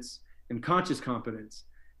competence and conscious competence.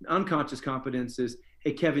 And unconscious competence is,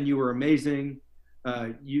 hey, Kevin, you were amazing.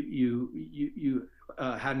 You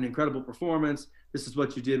had an incredible performance. This is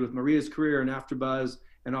what you did with Maria's career and AfterBuzz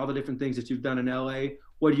and all the different things that you've done in LA.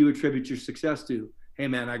 What do you attribute your success to? Hey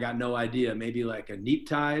man, I got no idea. Maybe like a neap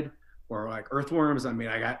tide or like earthworms. I mean,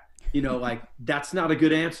 I got, like that's not a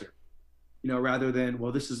good answer, rather than,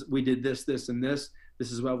 well, we did this, this, and this.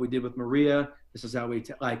 This is what we did with Maria. This is how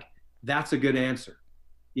that's a good answer,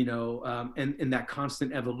 and that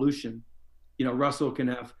constant evolution. Russell can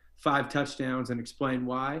have 5 touchdowns and explain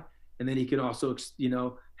why. And then he can also,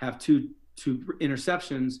 have two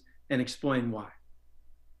interceptions and explain why.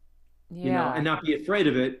 Yeah. And not be afraid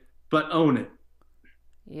of it, but own it.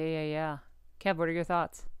 Yeah. Kev, what are your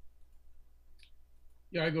thoughts?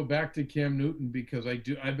 Yeah, I go back to Cam Newton because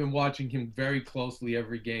I've been watching him very closely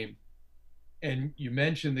every game. And you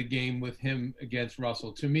mentioned the game with him against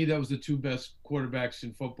Russell. To me, that was the two best quarterbacks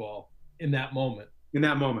in football in that moment. In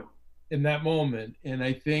that moment. In that moment. And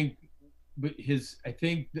I think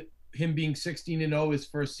him being 16-0 his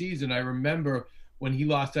first season, I remember when he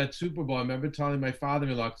lost that Super Bowl, I remember telling my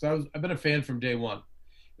father-in-law, because I've been a fan from day one.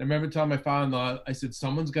 I remember telling my father-in-law, I said,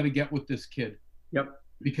 someone's got to get with this kid. Yep.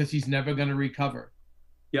 Because he's never going to recover.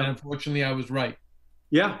 Yeah. And unfortunately, I was right.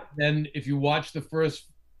 Yeah. Then if you watch the first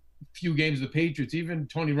few games of the Patriots, even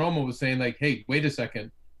Tony Romo was saying, like, hey, wait a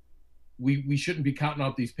second. We shouldn't be counting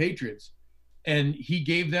out these Patriots. And he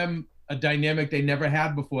gave them a dynamic they never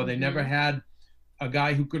had before. They never had a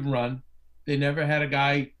guy who could run. They never had a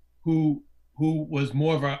guy who was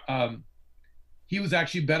more of a he was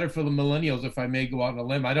actually better for the millennials, if I may go out on a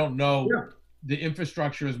limb. I don't know the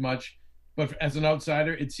infrastructure as much, but as an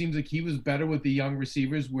outsider, it seems like he was better with the young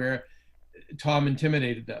receivers where Tom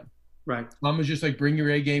intimidated them. Right. Tom was just like, bring your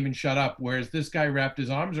A game and shut up. Whereas this guy wrapped his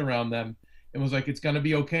arms around them and was like, it's going to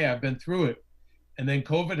be okay. I've been through it. And then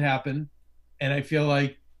COVID happened, and I feel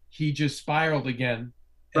like he just spiraled again.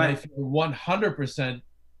 And I feel 100%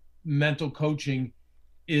 mental coaching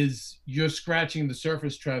is you're scratching the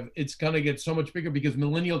surface, Trev. It's going to get so much bigger because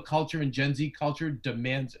millennial culture and Gen Z culture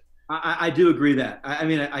demands it. I do agree that. I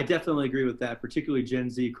mean, I definitely agree with that, particularly Gen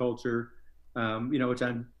Z culture, which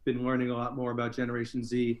I've been learning a lot more about Generation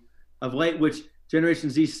Z of late, which Generation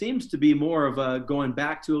Z seems to be more of a going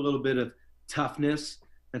back to a little bit of toughness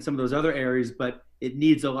and some of those other areas, but it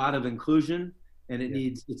needs a lot of inclusion, and it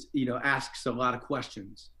needs, asks a lot of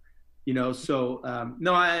questions, so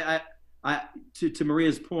no, to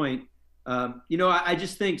Maria's point, I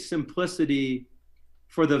just think simplicity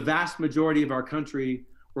for the vast majority of our country,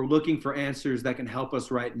 we're looking for answers that can help us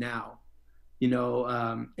right now,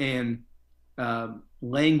 and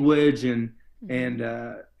language and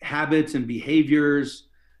habits and behaviors,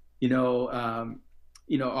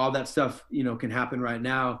 all that stuff, can happen right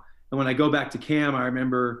now. And when I go back to Cam, I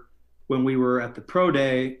remember when we were at the pro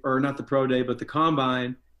day, or not the pro day, but the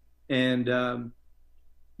combine. And,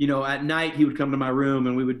 at night he would come to my room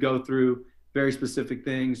and we would go through very specific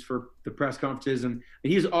things for the press conferences, and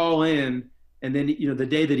he's all in. And then, the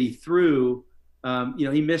day that he threw,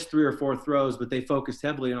 he missed 3 or 4 throws, but they focused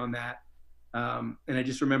heavily on that. And I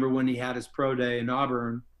just remember when he had his pro day in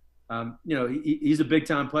Auburn, he's a big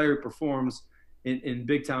time player who performs in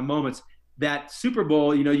big time moments. That Super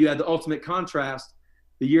Bowl, you had the ultimate contrast.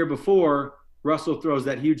 The year before, Russell throws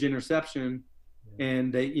that huge interception,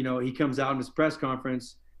 and he comes out in his press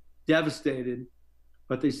conference devastated.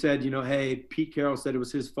 But they said, hey, Pete Carroll said it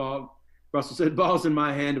was his fault. Russell said, ball's in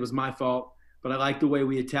my hand, it was my fault. But I like the way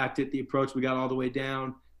we attacked it, the approach. We got all the way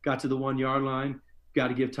down, got to the 1 yard line. Got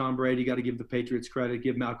to give Tom Brady, got to give the Patriots credit,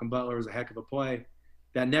 give Malcolm Butler as a heck of a play.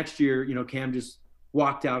 That next year, Cam just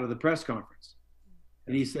walked out of the press conference,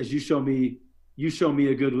 and he says, you show me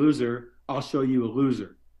a good loser, I'll show you a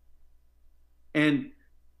loser. And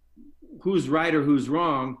who's right or who's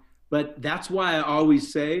wrong, but that's why I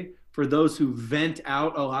always say, for those who vent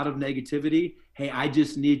out a lot of negativity, hey, I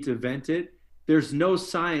just need to vent it. There's no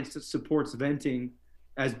science that supports venting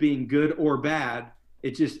as being good or bad.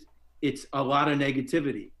 It's a lot of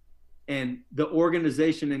negativity. And the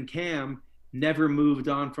organization and Cam never moved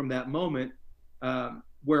on from that moment,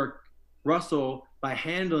 where Russell, by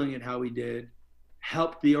handling it how he did,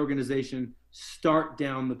 helped the organization start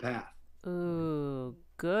down the path. Ooh,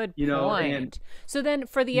 good point. So then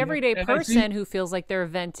for the everyday person who feels like they're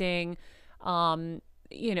venting,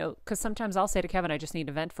 because sometimes I'll say to Kevin, I just need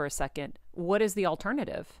to vent for a second. What is the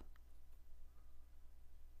alternative?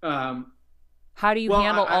 How do you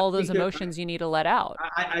handle all those emotions you need to let out?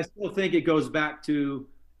 I still think it goes back to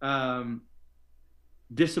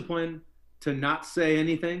discipline, to not say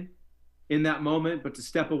anything in that moment, but to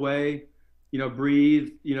step away,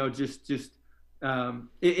 breathe,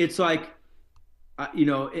 it's like, in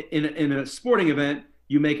a sporting event,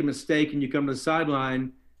 you make a mistake and you come to the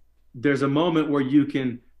sideline. There's a moment where you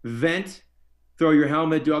can vent, throw your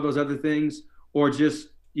helmet, do all those other things, or just,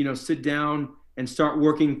 sit down and start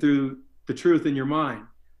working through the truth in your mind.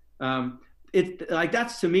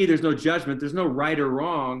 That's, to me, there's no judgment. There's no right or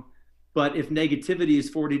wrong. But if negativity is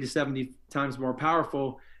 40 to 70 times more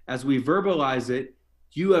powerful, as we verbalize it,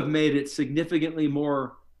 you have made it significantly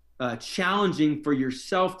more challenging for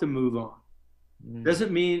yourself to move on.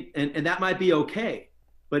 Doesn't mean, and that might be okay.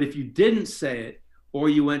 But if you didn't say it, or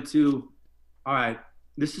you went to, all right,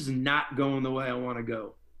 this is not going the way I want to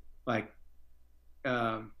go. Like,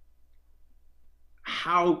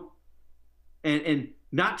 how, and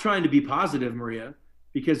not trying to be positive, Maria,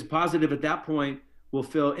 because positive at that point will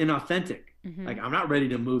feel inauthentic. Like, I'm not ready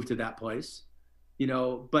to move to that place,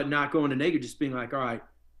 but not going to negative, just being like, all right,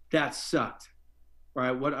 that sucked. All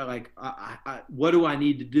right, what do I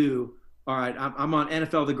need to do? All right, I'm on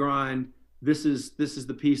NFL The Grind. This is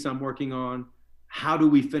the piece I'm working on. How do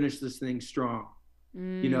we finish this thing strong?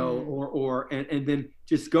 And then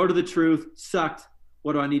just go to the truth. Sucked.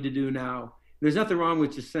 What do I need to do now? There's nothing wrong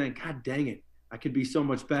with just saying, God dang it, I could be so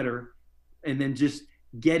much better. And then just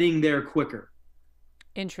getting there quicker.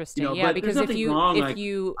 Interesting. Yeah, because if you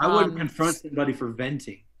I wouldn't confront somebody for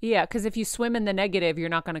venting. Yeah, because if you swim in the negative, you're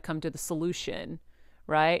not going to come to the solution,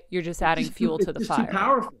 right? You're just adding fuel to the fire. It's too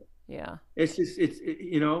powerful. Yeah. It's just it's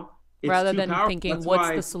rather than powerful. thinking, That's what's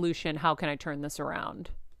why, the solution? How can I turn this around?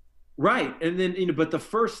 Right. And then, but the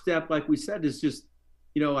first step, like we said, is just,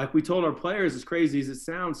 like we told our players, as crazy as it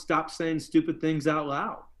sounds, stop saying stupid things out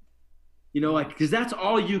loud. Because that's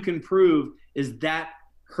all you can prove is that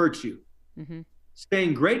hurts you.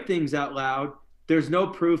 Saying great things out loud, there's no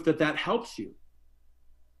proof that helps you.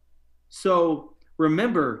 So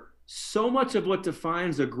remember, so much of what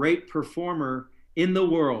defines a great performer in the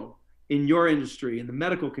world, in your industry, in the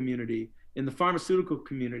medical community, in the pharmaceutical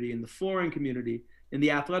community, in the flooring community, in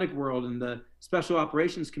the athletic world, in the special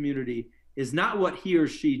operations community, is not what he or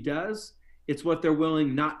she does. It's what they're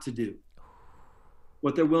willing not to do,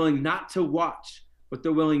 what they're willing not to watch, what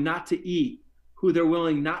they're willing not to eat, who they're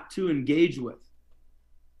willing not to engage with.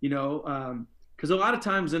 Because a lot of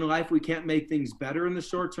times in life, we can't make things better in the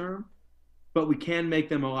short term, but we can make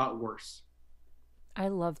them a lot worse. I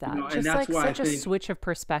love that. And Just that's like why such a switch of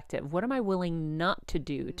perspective. What am I willing not to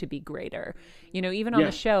do to be greater? Even on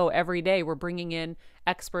the show every day, we're bringing in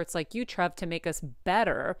experts like you, Trev, to make us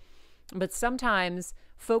better. But sometimes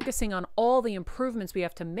focusing on all the improvements we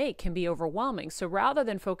have to make can be overwhelming. So rather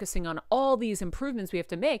than focusing on all these improvements we have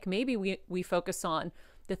to make, maybe we focus on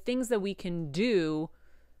the things that we can do,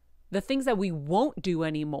 the things that we won't do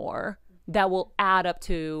anymore that will add up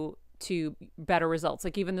to better results.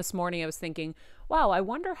 Like even this morning I was thinking, wow, I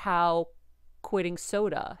wonder how quitting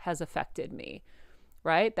soda has affected me,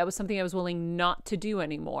 right? That was something I was willing not to do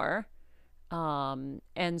anymore.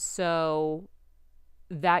 And so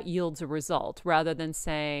that yields a result rather than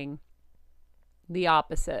saying the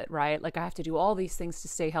opposite, right? Like I have to do all these things to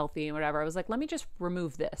stay healthy and whatever. I was like, let me just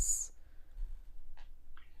remove this.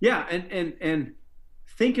 Yeah. And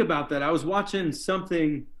think about that. I was watching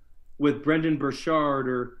something with Brendan Burchard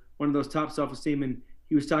or one of those top self-esteem, and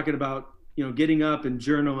he was talking about, getting up and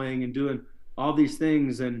journaling and doing all these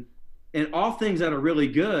things and all things that are really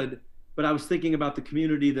good. But I was thinking about the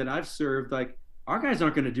community that I've served. Like, our guys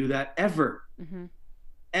aren't going to do that ever,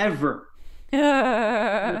 ever.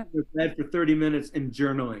 They're bed for 30 minutes and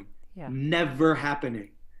journaling. Yeah. Never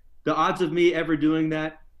happening. The odds of me ever doing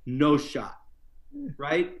that, no shot.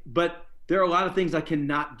 Right. But there are a lot of things I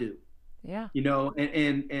cannot do. Yeah.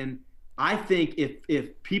 And I think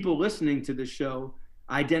if people listening to this show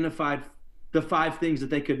identified the 5 things that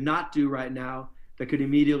they could not do right now that could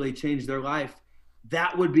immediately change their life,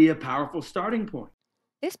 that would be a powerful starting point.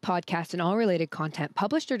 This podcast and all related content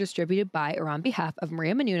published or distributed by or on behalf of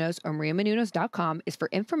Maria Menounos or MariaMenounos.com is for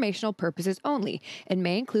informational purposes only and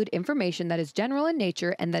may include information that is general in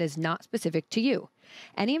nature and that is not specific to you.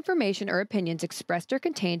 Any information or opinions expressed or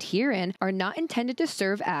contained herein are not intended to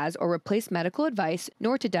serve as or replace medical advice,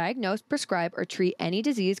 nor to diagnose, prescribe, or treat any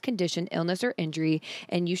disease, condition, illness, or injury,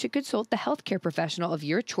 and you should consult the healthcare professional of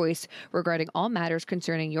your choice regarding all matters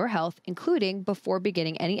concerning your health, including before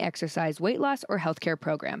beginning any exercise, weight loss, or healthcare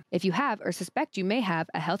program. If you have or suspect you may have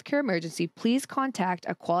a healthcare emergency, please contact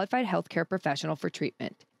a qualified healthcare professional for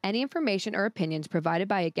treatment. Any information or opinions provided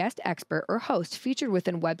by a guest expert or host featured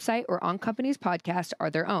within website or on company's podcast are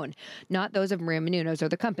their own, not those of Maria Menounos or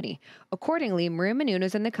the company. Accordingly, Maria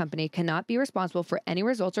Menounos and the company cannot be responsible for any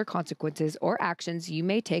results or consequences or actions you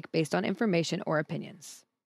may take based on information or opinions.